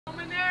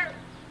in there?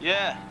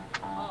 Yeah.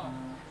 Oh.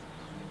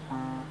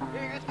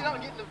 Hey, let's get out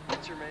and get in the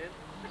picture, man.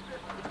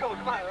 Let's go, come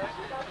on, right?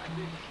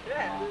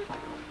 Yeah.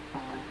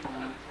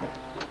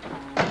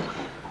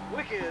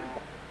 Wicked.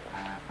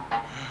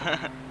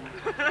 That's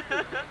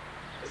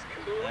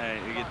cool.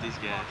 Alright, we get these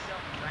guys.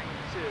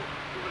 Shit.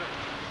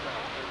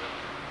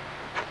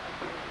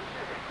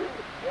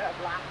 Yeah,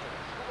 black.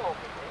 Come on,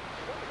 man.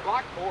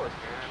 Black forest,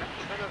 man.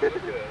 That doesn't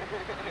look good.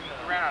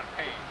 We ran out of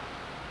paint.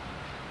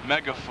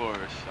 Mega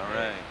Force,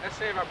 alright. Let's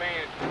save our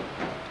band.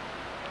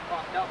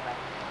 Fucked up, man.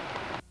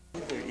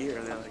 Their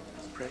ear, they're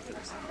like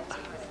predators.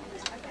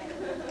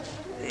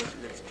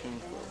 That's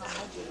painful.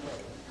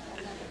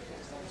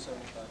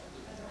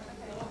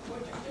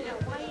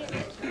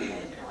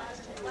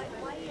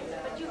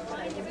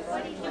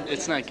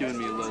 It's not giving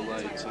me a low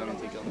light, so I don't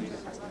think I'll need it.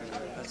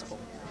 That's cool.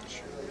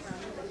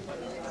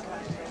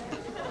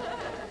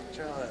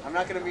 Charlotte, I'm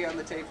not going to be on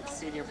the tape at the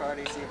senior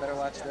party, so you better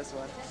watch this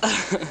one.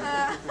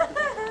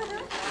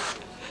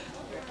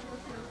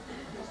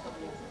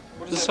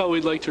 This is how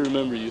we'd like to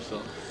remember you,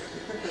 Phil.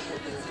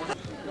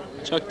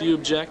 Chuck, do you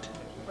object?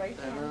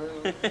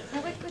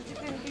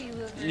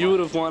 You would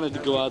have wanted to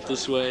go out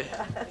this way.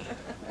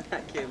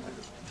 I can't.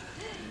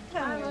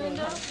 Hi,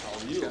 Linda. How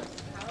are you?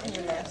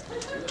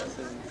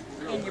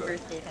 And your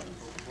birthday, honey.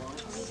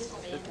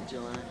 5th of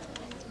July.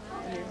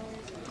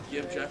 Do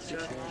you object,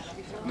 Chuck?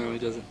 No, he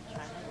doesn't.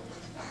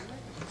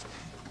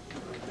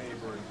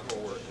 Neighbor and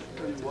co-worker.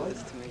 What?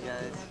 To me,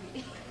 guys.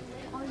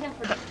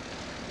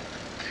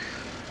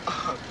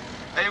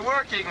 Hey,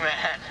 working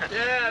man.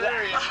 Yeah,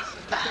 there he is.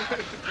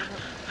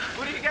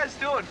 What are you guys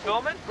doing?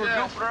 Filming? We're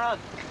goofing around.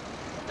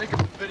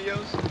 Making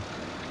videos.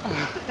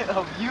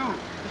 Of you.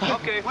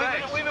 Okay,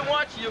 thanks. We've been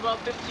watching you about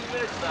 15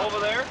 minutes now. Over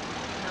there?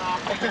 No.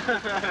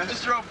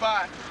 Just drove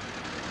by.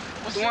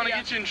 Don't want to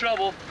get you in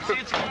trouble. See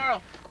you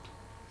tomorrow.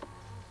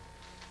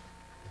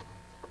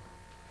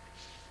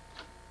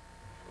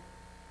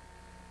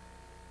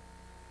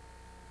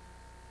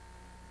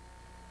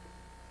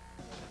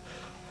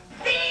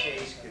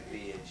 Case could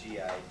be a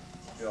GI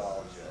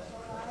Bill.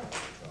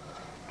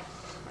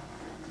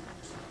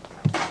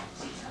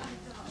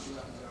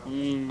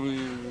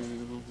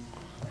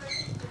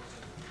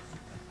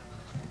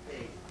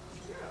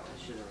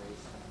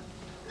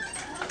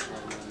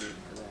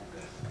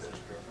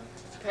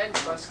 Pen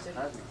busted.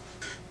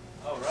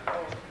 Oh, right.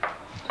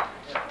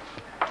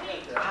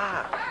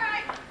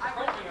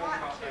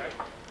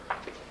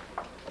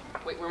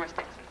 Wait, where are my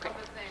sticks? Quick.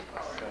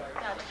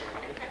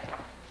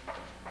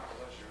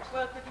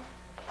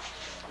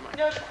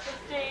 No,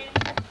 Steve.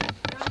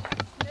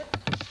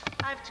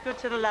 I have to go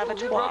to the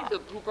laboratory.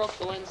 Who broke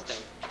the lens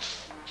thing?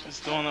 It's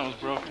the one that was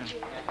broken.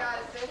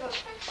 Guys, there's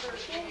those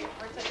pictures.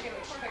 We're taking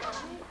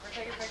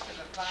pictures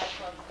of 5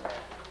 clubs.